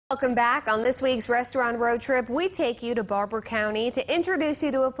Welcome back. On this week's Restaurant Road Trip, we take you to Barber County to introduce you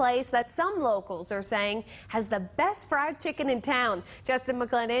to a place that some locals are saying has the best fried chicken in town. Justin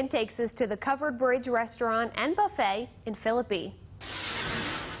McLennan takes us to the Covered Bridge Restaurant and Buffet in Philippi.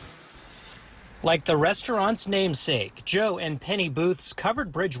 Like the restaurant's namesake, Joe and Penny Booth's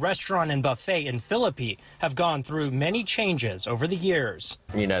Covered Bridge Restaurant and Buffet in Philippi have gone through many changes over the years.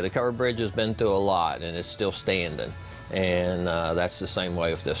 You know, the Covered Bridge has been through a lot and it's still standing. And that's the same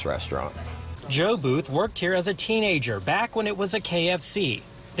way with this restaurant. Joe Booth worked here as a teenager back when it was a KFC,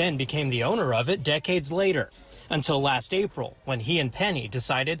 then became the owner of it decades later, until last April when he and Penny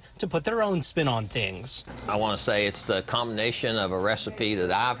decided to put their own spin on things. I want to say it's the combination of a recipe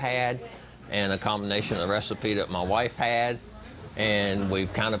that I've had and a combination of a recipe that my wife had, and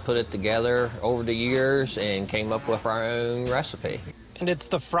we've kind of put it together over the years and came up with our own recipe. And it's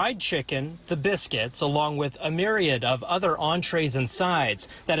the fried chicken, the biscuits, along with a myriad of other entrees and sides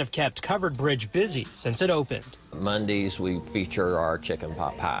that have kept Covered Bridge busy since it opened. Mondays, we feature our chicken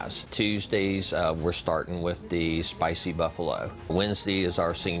pot pies. Tuesdays, we're starting with the spicy buffalo. Wednesday is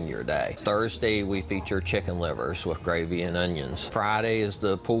our senior day. Thursday, we feature chicken livers with gravy and onions. Friday is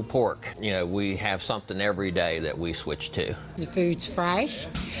the pulled pork. You know, we have something every day that we switch to. The food's fresh.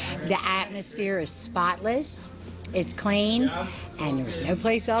 The atmosphere is spotless. It's clean, and there's no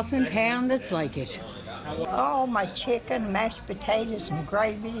place else in town that's like it. Oh, my chicken, mashed potatoes, and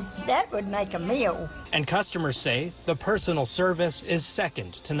gravy, that would make a meal. And customers say the personal service is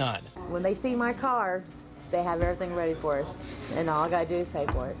second to none. When they see my car, they have everything ready for us, and all I gotta do is pay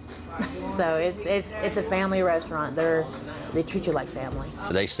for it. So it's a family restaurant. They treat you like family.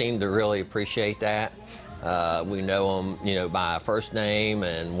 They seem to really appreciate that. We know them, you know, by first name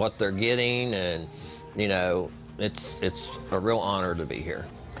and what they're getting, and you know, it's a real honor to be here.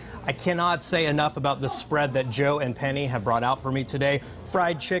 I cannot say enough about the spread that Joe and Penny have brought out for me today.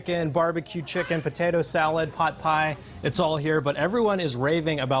 Fried chicken, barbecue chicken, potato salad, pot pie, it's all here, but everyone is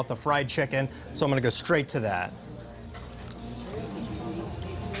raving about the fried chicken, so I'm going to go straight to that.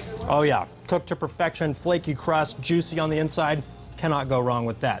 Oh yeah, cooked to perfection, flaky crust, juicy on the inside. Cannot go wrong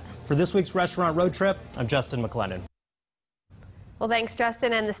with that. For this week's Restaurant Road Trip, I'm Justin McLennan. Well, thanks,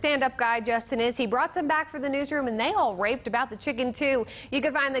 Justin. And the stand-up guy, Justin, he brought some back for the newsroom, and they all raved about the chicken, too. You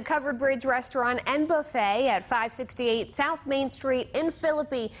can find the Covered Bridge Restaurant and Buffet at 568 South Main Street in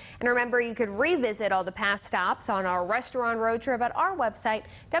Philippi. And remember, you could revisit all the past stops on our Restaurant Road Trip at our website,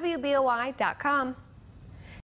 WBOI.com.